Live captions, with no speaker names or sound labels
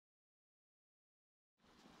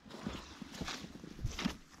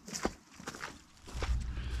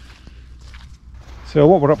So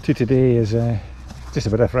what we're up to today is just a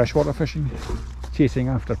bit of freshwater fishing, chasing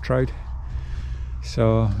after trout.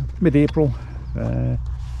 So mid-April,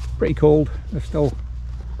 pretty cold. There's still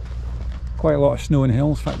quite a lot of snow in the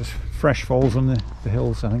hills. In fact, there's fresh falls on the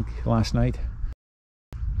hills, I think, last night.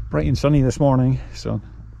 Bright and sunny this morning, so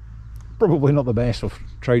probably not the best of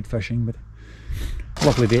trout fishing, but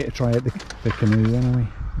lovely day to try out the canoe anyway.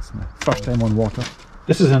 It's my first time on water.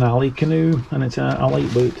 This is an Ally Canoe, and it's a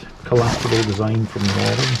lightweight collapsible design from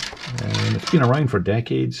Norway. It's been around for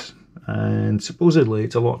decades, and supposedly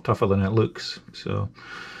it's a lot tougher than it looks. So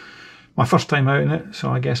my first time out in it, so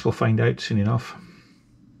I guess we'll find out soon enough.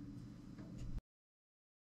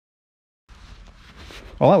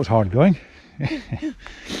 Well, that was hard going.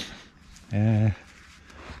 I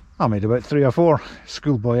made about 3 or 4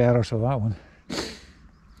 schoolboy errors of that one.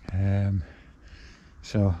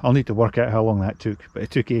 So I'll need to work out how long that took, but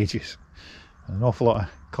it took ages. An awful lot of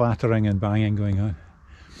clattering and banging going on.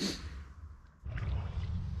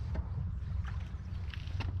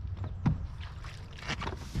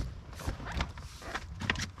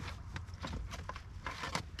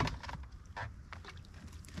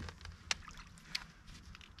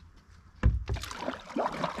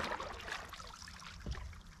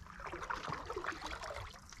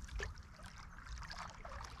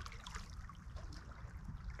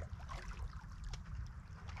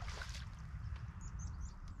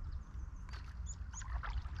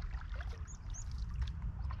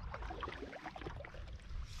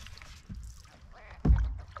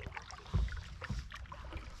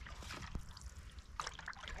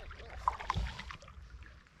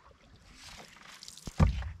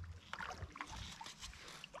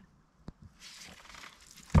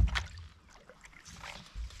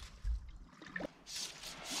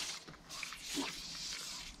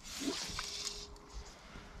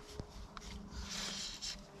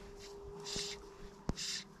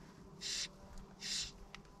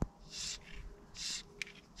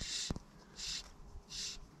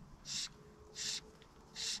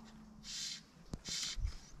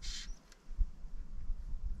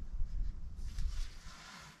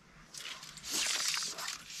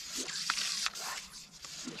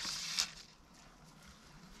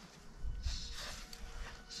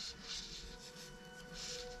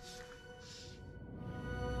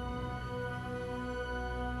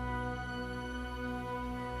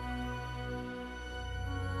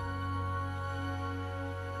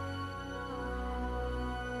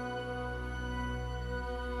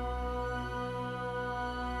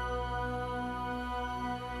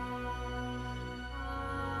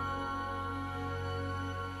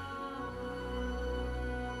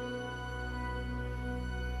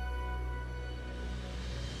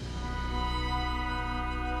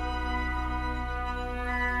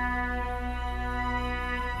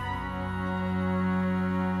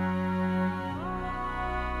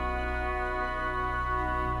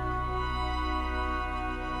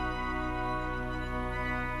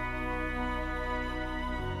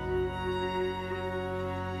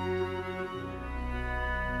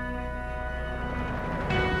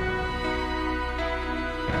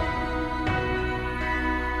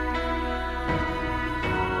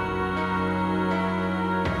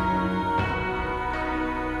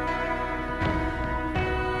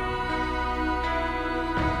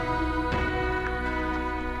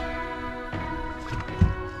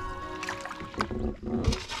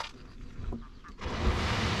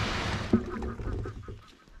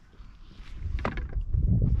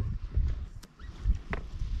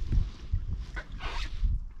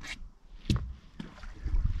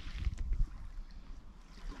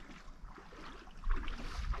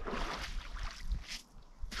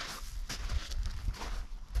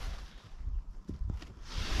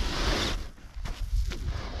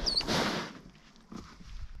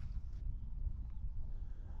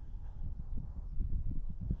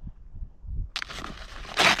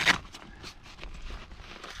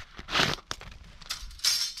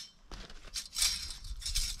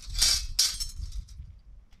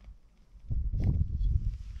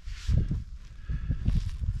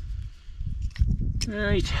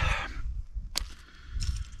 Right,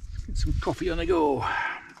 let's get some coffee on the go.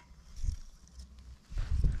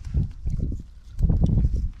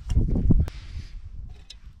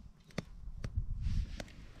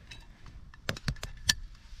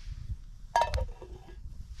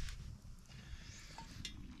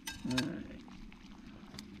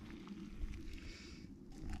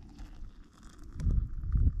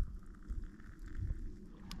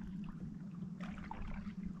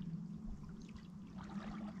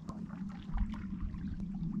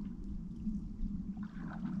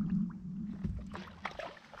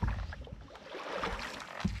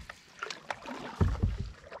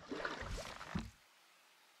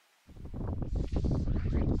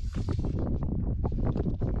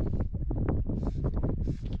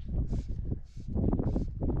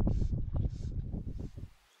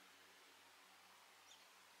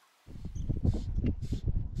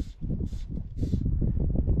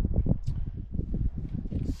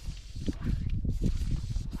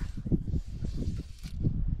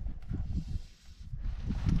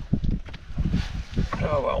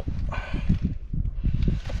 Oh well,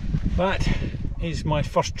 that is my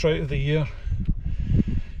first trout of the year.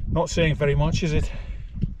 Not saying very much, is it?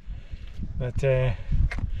 But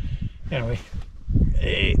anyway,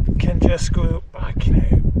 it can just go back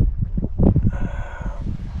now.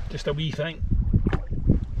 Just a wee thing.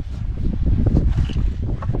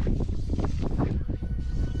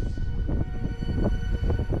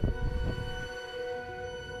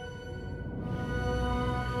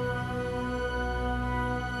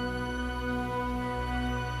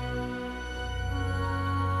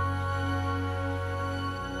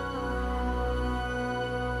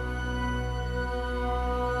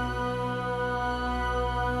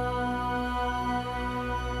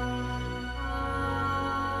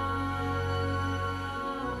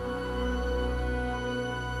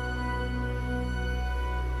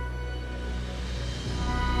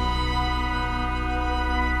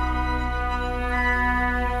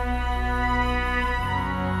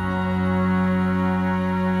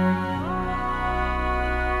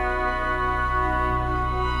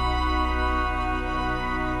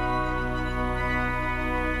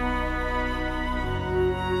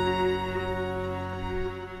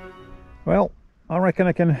 Well, I reckon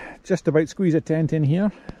I can just about squeeze a tent in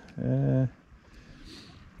here.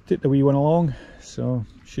 Took the wee one along, so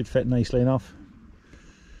should fit nicely enough.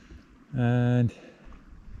 And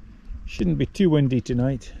shouldn't be too windy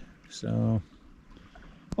tonight, so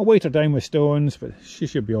I'll weight her down with stones, but she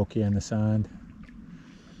should be okay in the sand.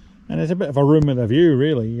 And there's a bit of a room with a view,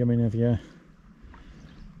 really. I mean, if you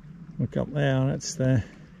look up there, it's the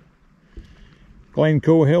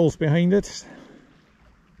Glencoe Hills behind it.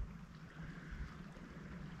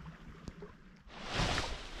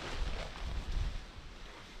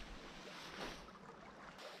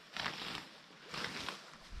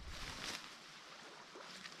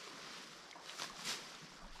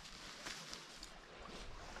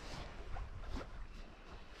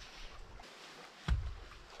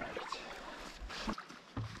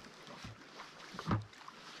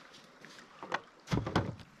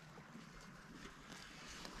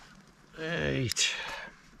 Right,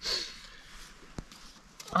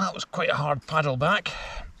 that was quite a hard paddle back.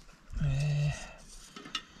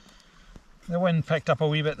 The wind picked up a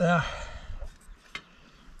wee bit there,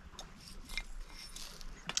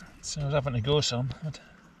 so I was having to go some. But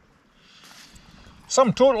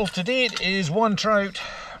sum total to date is 1 trout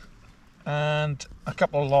and a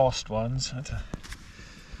couple of lost ones.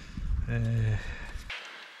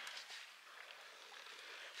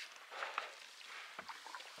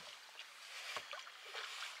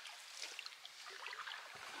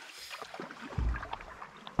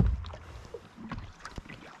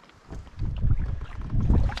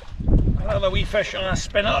 Another wee fish on a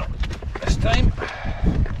spinner this time.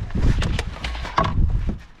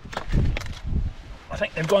 I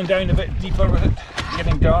think they've gone down a bit deeper with it,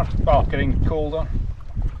 getting dark, well, getting colder.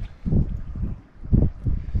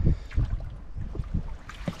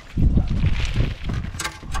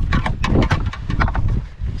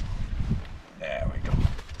 There we go.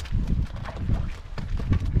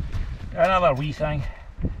 Another wee thing.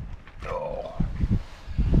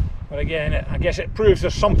 But again, I guess it proves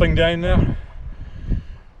there's something down there,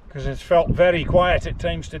 because it's felt very quiet at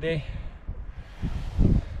times today.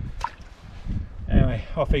 Anyway,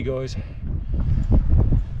 off he goes.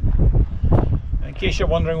 In case you're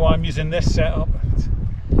wondering why I'm using this setup, it's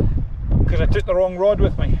because I took the wrong rod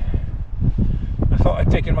with me. I thought I'd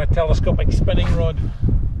taken my telescopic spinning rod,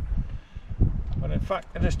 but in fact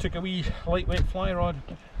I just took a wee lightweight fly rod.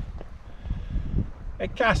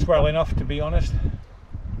 It cast well enough, to be honest.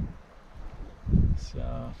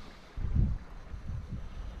 So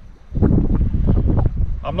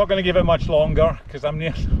I'm not going to give it much longer, because I'm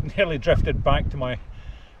nearly drifted back to my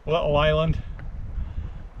little island,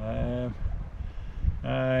 and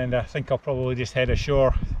I think I'll probably just head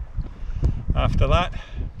ashore after that.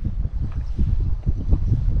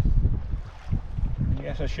 I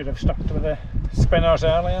guess I should have stuck to the spinners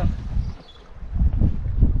earlier.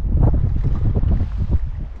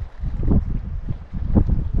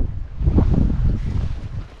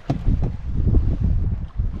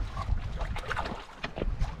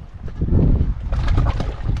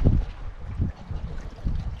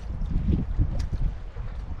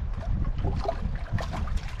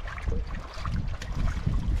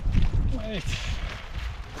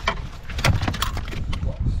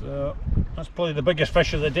 So that's probably the biggest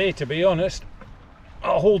fish of the day, to be honest.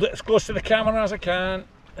 I'll hold it as close to the camera as I can.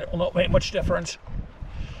 It will not make much difference.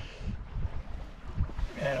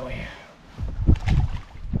 Anyway.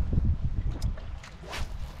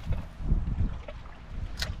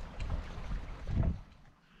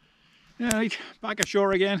 Right, back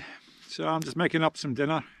ashore again. So I'm just making up some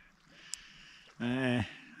dinner.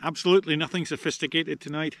 Absolutely nothing sophisticated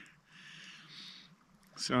tonight.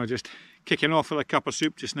 So just kicking off with a cup of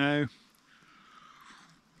soup just now.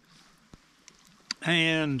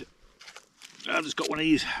 And I've just got one of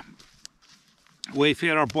these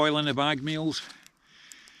Wayfarer boil in the bag meals.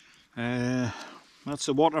 That's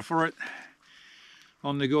the water for it.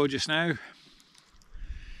 On the go just now.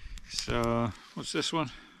 So what's this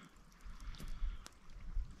one?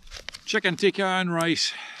 Chicken tikka and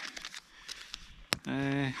rice.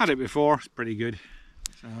 Had it before, it's pretty good.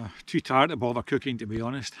 So, too tired to bother cooking, to be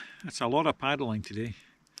honest. It's a lot of paddling today.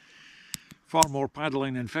 Far more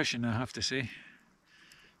paddling than fishing, I have to say.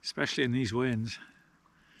 Especially in these winds.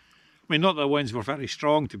 I mean, not that the winds were very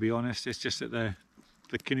strong, to be honest. It's just that the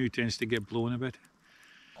canoe tends to get blown a bit.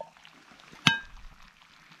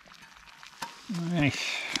 Right,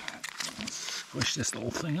 let's squish this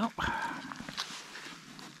little thing up.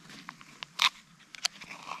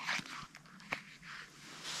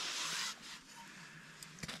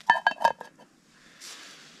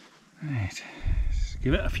 Right, let's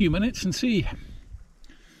give it a few minutes and see.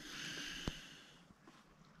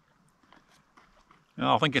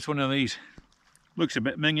 Oh, I think it's one of these, looks a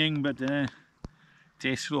bit minging, but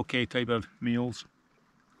tastes okay type of meals.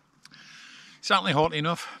 Certainly hot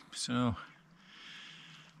enough, so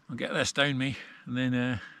I'll get this down me and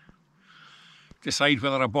then decide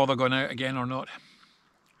whether I bother going out again or not.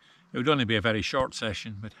 It would only be a very short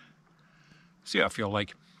session, but see what I feel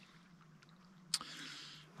like.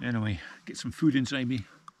 Anyway, get some food inside me.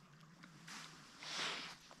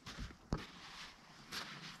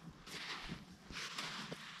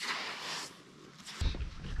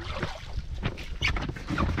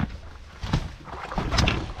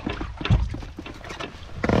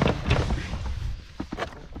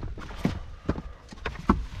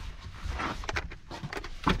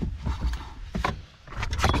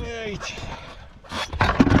 Right,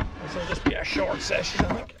 this will just be a short session,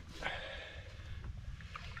 I think.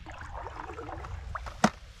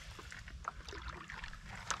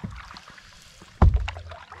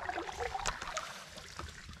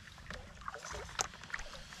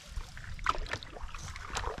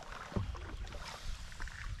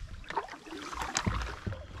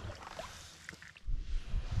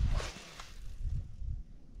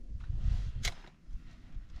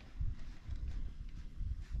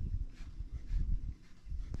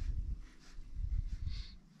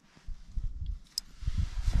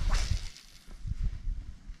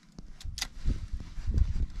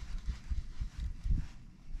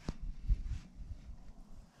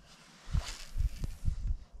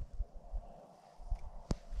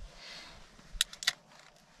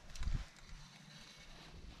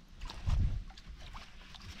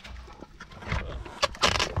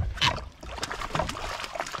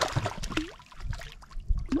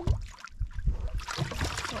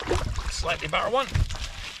 Slightly better one.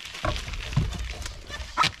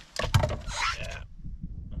 Yeah.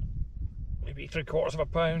 Maybe 3/4 of a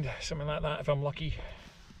pound, something like that if I'm lucky.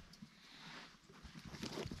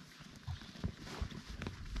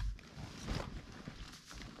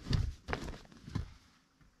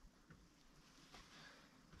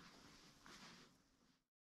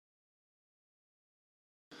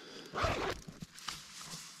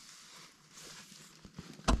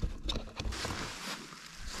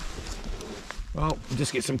 Well, we'll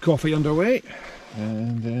just get some coffee underway,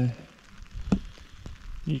 and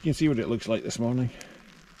you can see what it looks like this morning.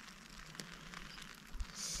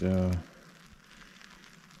 So,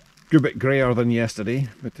 good bit greyer than yesterday,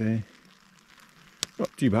 but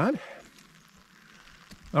not too bad.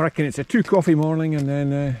 I reckon it's a 2 coffee morning, and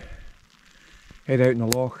then head out in the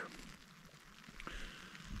loch.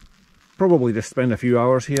 Probably just spend a few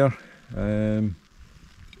hours here.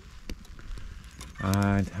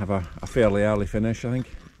 And have a fairly early finish, I think.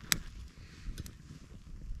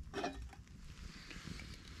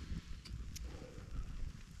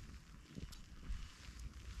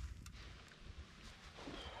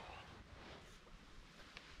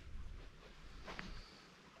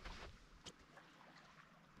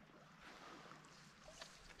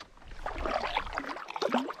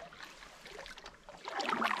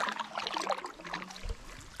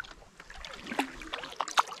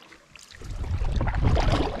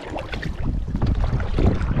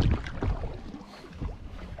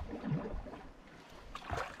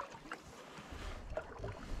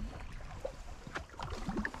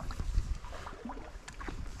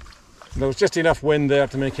 There was just enough wind there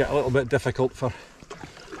to make it a little bit difficult for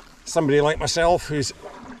somebody like myself who's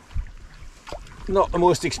not the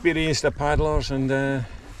most experienced of paddlers, and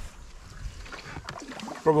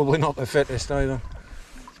Probably not the fittest either.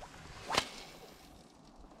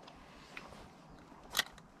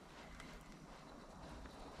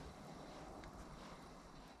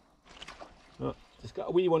 Oh, just got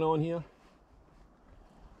a wee one on here.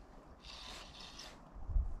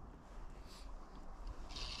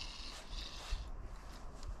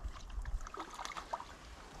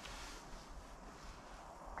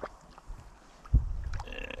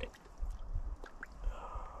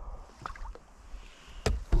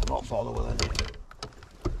 Not bother with it.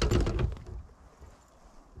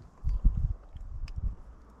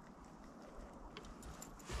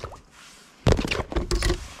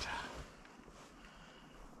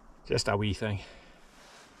 Just a wee thing.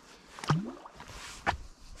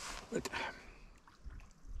 But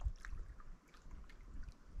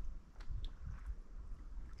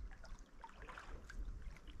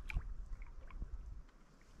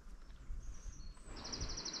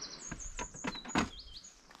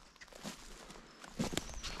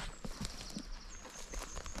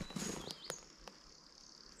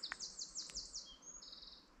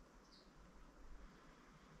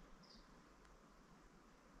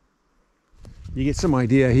you get some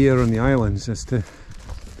idea here on the islands as to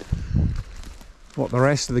what the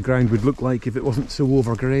rest of the ground would look like if it wasn't so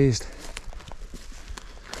overgrazed.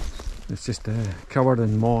 It's just covered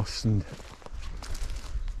in moss, and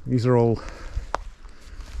these are all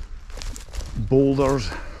boulders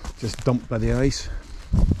just dumped by the ice.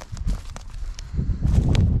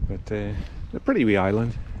 But they're a pretty wee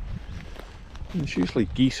island. There's usually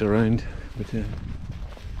geese around, but I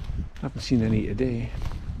haven't seen any today.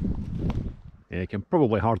 Yeah, you can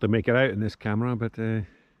probably hardly make it out in this camera, but the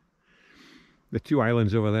two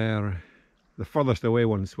islands over there, the furthest away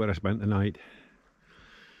one's where I spent the night.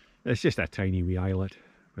 It's just a tiny wee islet,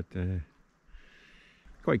 but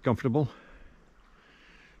quite comfortable,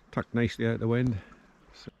 tucked nicely out the wind.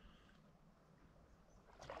 So.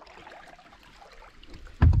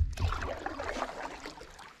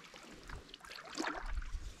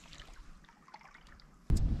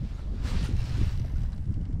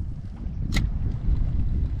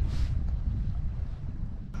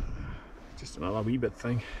 Just another wee bit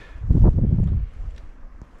thing.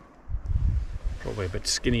 Probably a bit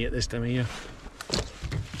skinny at this time of year.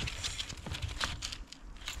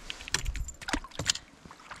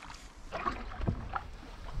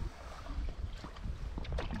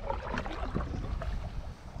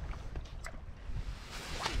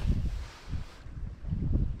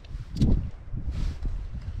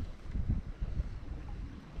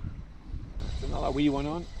 There's another wee one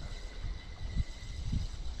on.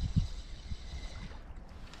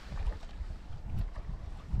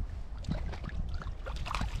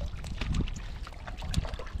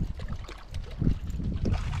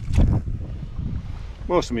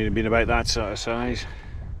 Most of them have been about that sort of size,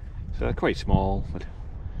 so they're quite small, but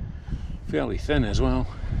fairly thin as well.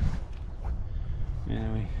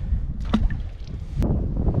 Anyway.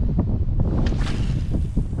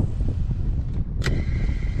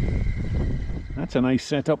 That's a nice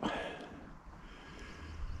setup.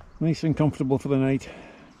 Nice and comfortable for the night.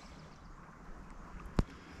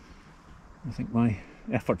 I think my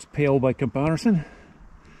efforts pale by comparison.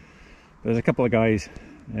 There's a couple of guys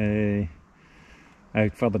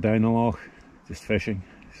out further down the loch, just fishing,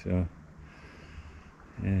 so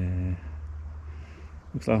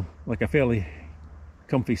looks like a fairly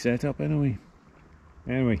comfy setup anyway.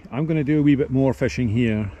 Anyway, I'm going to do a wee bit more fishing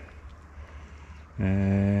here,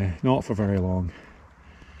 not for very long,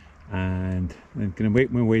 and I'm going to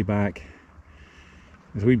make my way back.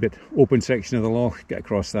 There's a wee bit open section of the loch, get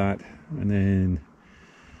across that, and then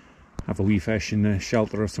have a wee fish in the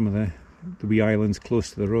shelter of some of the wee islands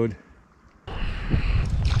close to the road.